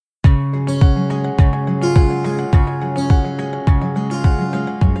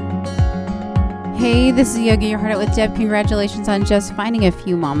Hey, this is Yoga Your Heart Out with Deb. Congratulations on just finding a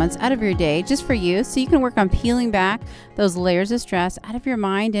few moments out of your day just for you so you can work on peeling back those layers of stress out of your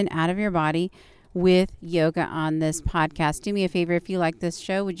mind and out of your body with yoga on this podcast. Do me a favor, if you like this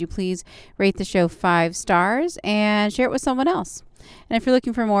show, would you please rate the show 5 stars and share it with someone else? And if you're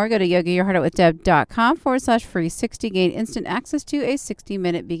looking for more, go to yogayourheartoutwithdeb.com/free 60. Gain instant access to a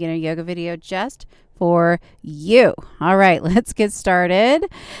 60-minute beginner yoga video just for you. All right, let's get started.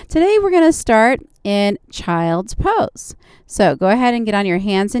 Today we're going to start in child's pose. So go ahead and get on your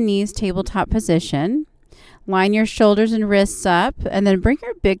hands and knees, tabletop position. Line your shoulders and wrists up, and then bring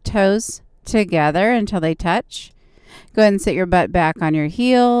your big toes together until they touch. Go ahead and sit your butt back on your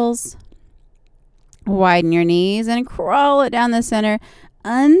heels. Widen your knees and crawl it down the center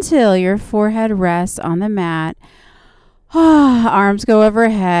until your forehead rests on the mat. Arms go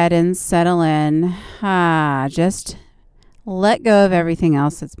overhead and settle in. Just let go of everything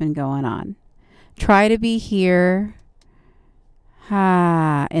else that's been going on. Try to be here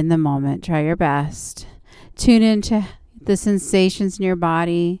in the moment. Try your best. Tune into the sensations in your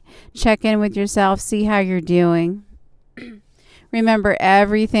body. Check in with yourself. See how you're doing. Remember,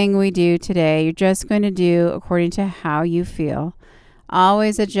 everything we do today, you're just going to do according to how you feel.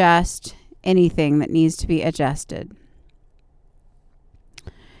 Always adjust anything that needs to be adjusted.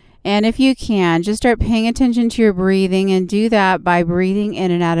 And if you can, just start paying attention to your breathing, and do that by breathing in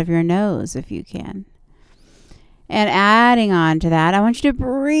and out of your nose if you can. And adding on to that, I want you to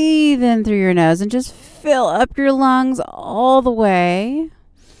breathe in through your nose and just fill up your lungs all the way.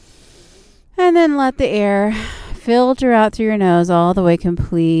 And then let the air filter out through your nose all the way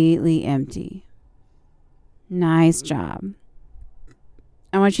completely empty. Nice job.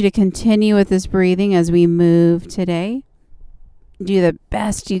 I want you to continue with this breathing as we move today. Do the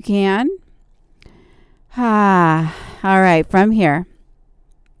best you can. All right, from here,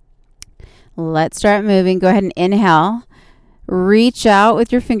 let's start moving. Go ahead and inhale. Reach out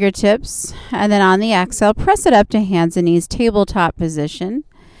with your fingertips, and then on the exhale, press it up to hands and knees, tabletop position.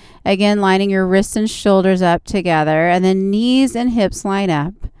 Again, lining your wrists and shoulders up together, and then knees and hips line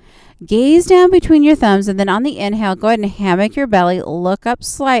up. Gaze down between your thumbs, and then on the inhale, go ahead and hammock your belly. Look up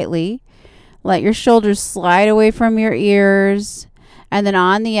slightly. Let your shoulders slide away from your ears. And then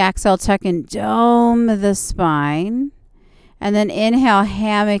on the exhale, tuck and dome the spine. And then inhale,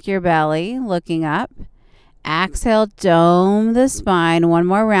 hammock your belly, looking up. Exhale, dome the spine. One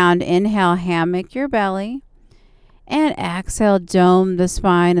more round. Inhale, hammock your belly. And exhale, dome the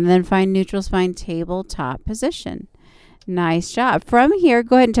spine, and then find neutral spine tabletop position. Nice job. From here,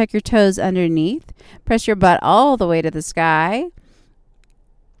 go ahead and tuck your toes underneath. Press your butt all the way to the sky.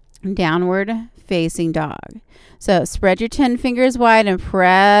 Downward facing dog. So spread your 10 fingers wide and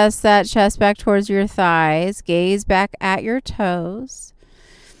press that chest back towards your thighs. Gaze back at your toes.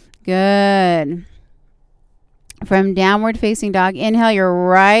 Good. From downward facing dog, inhale your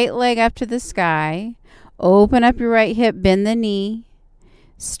right leg up to the sky. Open up your right hip, bend the knee,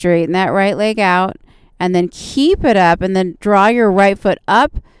 straighten that right leg out, and then keep it up, and then draw your right foot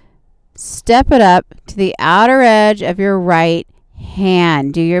up, step it up to the outer edge of your right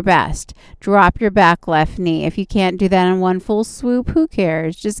hand. Do your best. Drop your back left knee. If you can't do that in one full swoop, who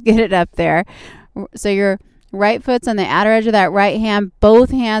cares? Just get it up there. So your right foot's on the outer edge of that right hand. Both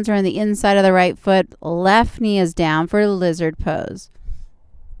hands are on the inside of the right foot. Left knee is down for lizard pose.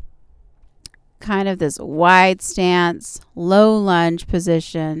 Kind of this wide stance, low lunge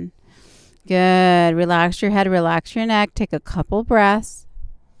position. Good. Relax your head, relax your neck. Take a couple breaths.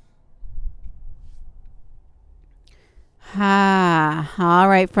 All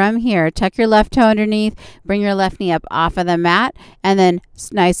right, from here, tuck your left toe underneath. Bring your left knee up off of the mat. And then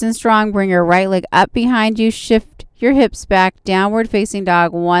nice and strong, bring your right leg up behind you. Shift your hips back. Downward facing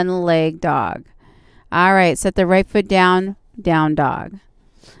dog, one leg dog. All right, set the right foot down, down dog.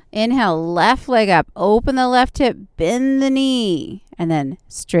 Inhale, left leg up, open the left hip, bend the knee, and then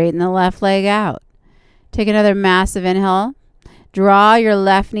straighten the left leg out. Take another massive inhale. Draw your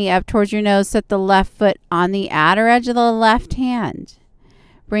left knee up towards your nose. Set the left foot on the outer edge of the left hand.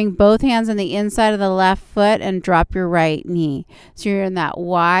 Bring both hands on the inside of the left foot and drop your right knee. So you're in that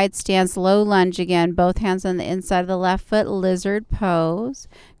wide stance, low lunge again. Both hands on the inside of the left foot, lizard pose.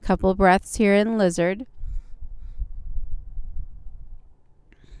 Couple breaths here in lizard.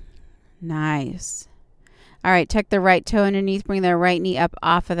 Nice. All right, tuck the right toe underneath. Bring the right knee up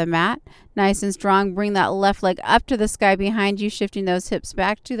off of the mat. Nice and strong. Bring that left leg up to the sky behind you, shifting those hips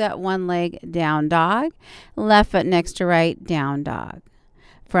back to that one leg down dog. Left foot next to right, down dog.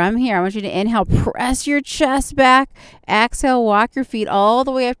 From here, I want you to inhale, press your chest back. Exhale, walk your feet all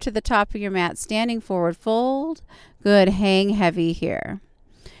the way up to the top of your mat. Standing forward, fold. Good, hang heavy here.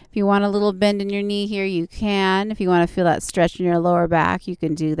 If you want a little bend in your knee here, you can. If you want to feel that stretch in your lower back, you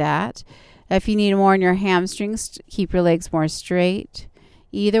can do that. If you need more in your hamstrings, keep your legs more straight.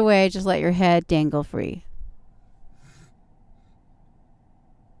 Either way, just let your head dangle free.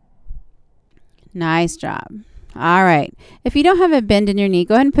 Nice job. All right. If you don't have a bend in your knee,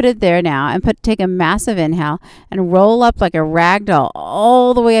 go ahead and put it there now and take a massive inhale and roll up like a rag doll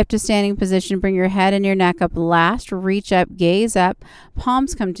all the way up to standing position. Bring your head and your neck up last. Reach up, gaze up,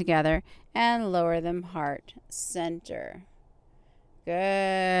 palms come together and lower them heart center.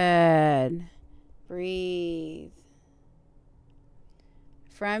 Good. Breathe.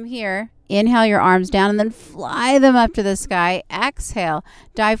 From here, inhale your arms down and then fly them up to the sky. Exhale,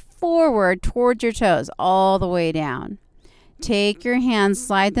 dive forward towards your toes all the way down. Take your hands,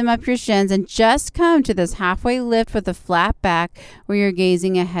 slide them up your shins, and just come to this halfway lift with a flat back where you're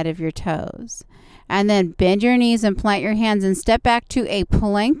gazing ahead of your toes. And then bend your knees and plant your hands and step back to a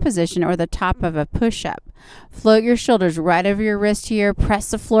plank position or the top of a push-up. Float your shoulders right over your wrist here. Press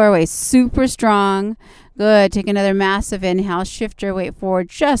the floor away super strong. Good. Take another massive inhale. Shift your weight forward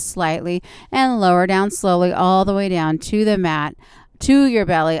just slightly and lower down slowly all the way down to the mat, to your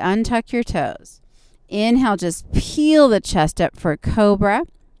belly. Untuck your toes. Inhale, just peel the chest up for cobra.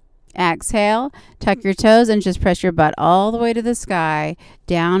 Exhale, tuck your toes and just press your butt all the way to the sky.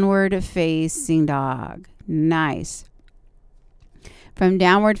 Downward facing dog. Nice. From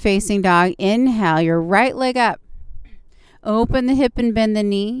downward facing dog, inhale your right leg up. Open the hip and bend the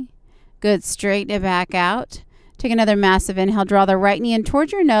knee. Good. Straighten it back out. Take another massive inhale. Draw the right knee in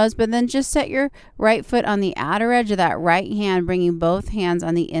towards your nose, but then just set your right foot on the outer edge of that right hand, bringing both hands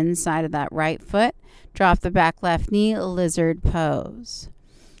on the inside of that right foot. Drop the back left knee, lizard pose.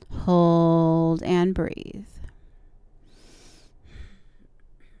 Hold and breathe.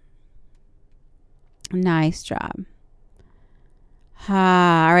 Nice job.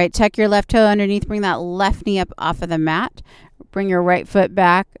 All right, tuck your left toe underneath. Bring that left knee up off of the mat. Bring your right foot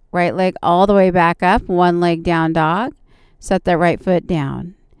back, right leg all the way back up. One leg down dog. Set that right foot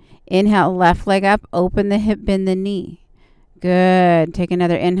down. Inhale, left leg up. Open the hip, bend the knee. Good. Take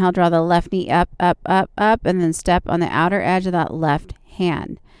another inhale. Draw the left knee up, up, up, up, and then step on the outer edge of that left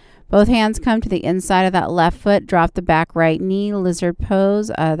hand. Both hands come to the inside of that left foot. Drop the back right knee. Lizard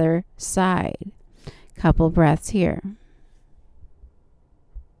pose, other side. Couple breaths here.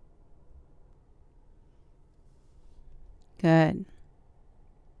 Good.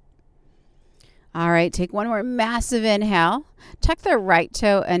 All right, take one more massive inhale. Tuck the right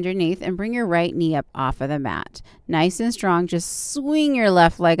toe underneath and bring your right knee up off of the mat. Nice and strong. Just swing your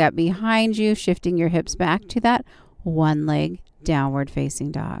left leg up behind you, shifting your hips back to that one leg downward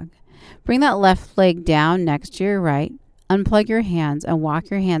facing dog. Bring that left leg down next to your right. Unplug your hands and walk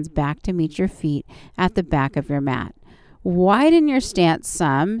your hands back to meet your feet at the back of your mat. Widen your stance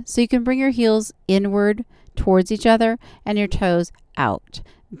some so you can bring your heels inward towards each other and your toes out.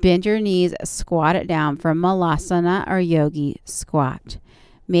 Bend your knees, squat it down for Malasana or Yogi squat.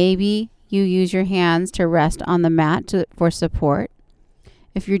 Maybe you use your hands to rest on the mat for support.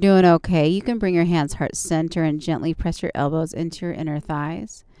 If you're doing okay, you can bring your hands heart center and gently press your elbows into your inner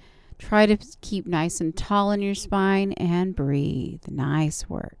thighs. Try to keep nice and tall in your spine and breathe. Nice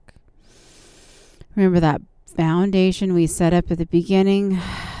work. Remember that foundation we set up at the beginning.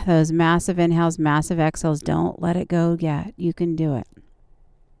 Those massive inhales, massive exhales. Don't let it go yet. You can do it.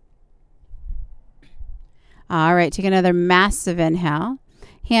 All right, take another massive inhale.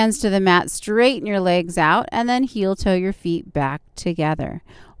 Hands to the mat, straighten your legs out, and then heel toe your feet back together.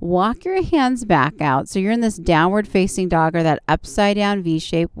 Walk your hands back out so you're in this downward facing dog or that upside down V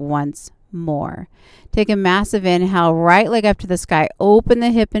shape once more. Take a massive inhale, right leg up to the sky. Open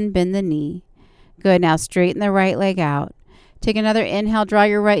the hip and bend the knee. Good. Now straighten the right leg out. Take another inhale, draw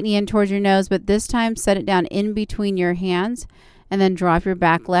your right knee in towards your nose, but this time set it down in between your hands. And then drop your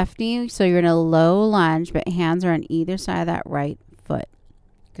back left knee so you're in a low lunge, but hands are on either side of that right foot.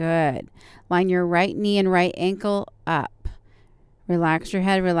 Good. Line your right knee and right ankle up. Relax your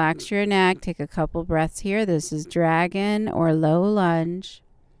head, relax your neck. Take a couple breaths here. This is dragon or low lunge.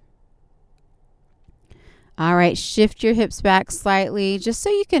 All right, shift your hips back slightly just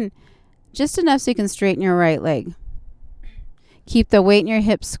enough so you can straighten your right leg. Keep the weight in your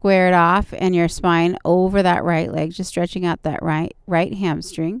hips squared off and your spine over that right leg, just stretching out that right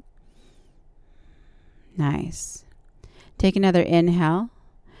hamstring. Nice. Take another inhale.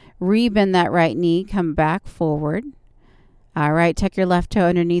 Rebend that right knee. Come back forward. All right. Tuck your left toe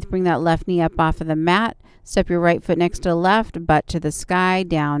underneath. Bring that left knee up off of the mat. Step your right foot next to left. Butt to the sky.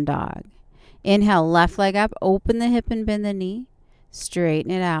 Down dog. Inhale. Left leg up. Open the hip and bend the knee.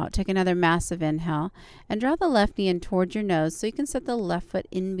 Straighten it out. Take another massive inhale and draw the left knee in towards your nose so you can set the left foot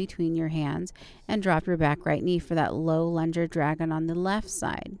in between your hands and drop your back right knee for that low lunge or dragon on the left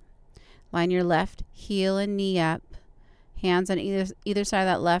side. Line your left heel and knee up. Hands on either side of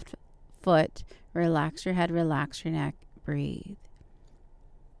that left foot. Relax your head, relax your neck. Breathe.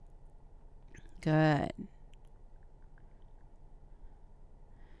 Good.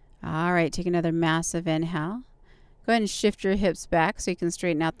 All right, take another massive inhale. Go ahead and shift your hips back so you can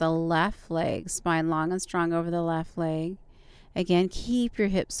straighten out the left leg. Spine long and strong over the left leg. Again, keep your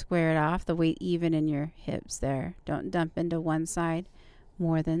hips squared off, the weight even in your hips there. Don't dump into one side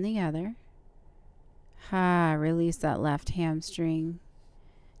more than the other. Release that left hamstring.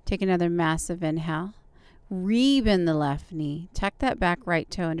 Take another massive inhale. Rebend the left knee. Tuck that back right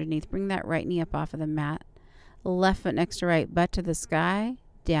toe underneath. Bring that right knee up off of the mat. Left foot next to right, butt to the sky.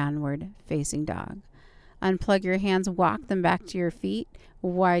 Downward facing dog. Unplug your hands, walk them back to your feet.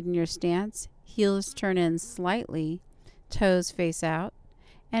 Widen your stance. Heels turn in slightly. Toes face out.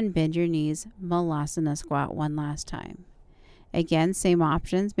 And bend your knees. Malasana squat one last time. Again, same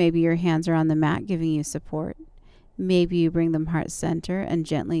options. Maybe your hands are on the mat giving you support. Maybe you bring them heart center and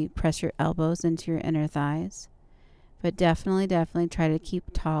gently press your elbows into your inner thighs. But definitely try to keep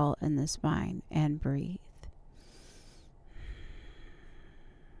tall in the spine and breathe.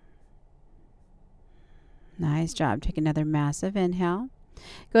 Nice job. Take another massive inhale.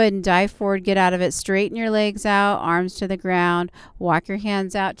 Go ahead and dive forward. Get out of it. Straighten your legs out, arms to the ground. Walk your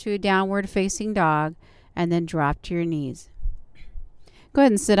hands out to a downward facing dog and then drop to your knees. Go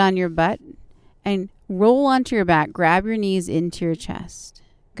ahead and sit on your butt and roll onto your back. Grab your knees into your chest.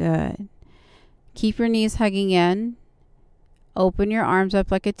 Good. Keep your knees hugging in. Open your arms up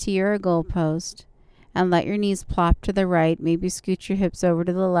like a T or a goalpost and let your knees plop to the right. Maybe scoot your hips over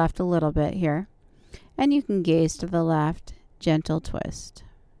to the left a little bit here. And you can gaze to the left. Gentle twist.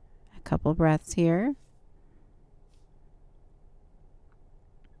 A couple breaths here.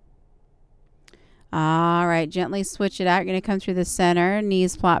 All right, gently switch it out. You're going to come through the center.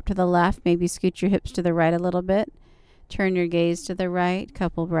 Knees plop to the left. Maybe scoot your hips to the right a little bit. Turn your gaze to the right.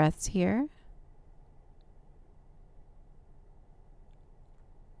 Couple breaths here.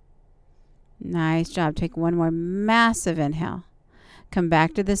 Nice job. Take one more massive inhale. Come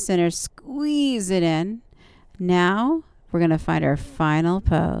back to the center. Squeeze it in. Now we're going to find our final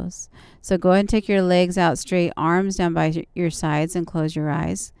pose. So go ahead and take your legs out straight, arms down by your sides, and close your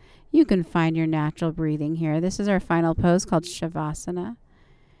eyes. You can find your natural breathing here. This is our final pose called Shavasana.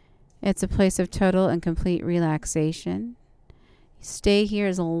 It's a place of total and complete relaxation. Stay here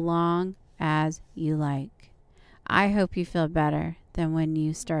as long as you like. I hope you feel better than when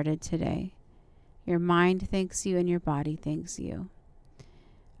you started today. Your mind thanks you and your body thanks you.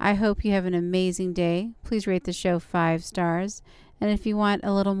 I hope you have an amazing day. Please rate the show 5 stars. And if you want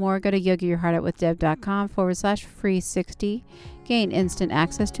a little more, go to yogayourheartoutwithdeb.com/free60. Gain instant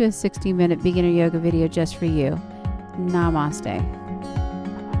access to a 60-minute beginner yoga video just for you. Namaste.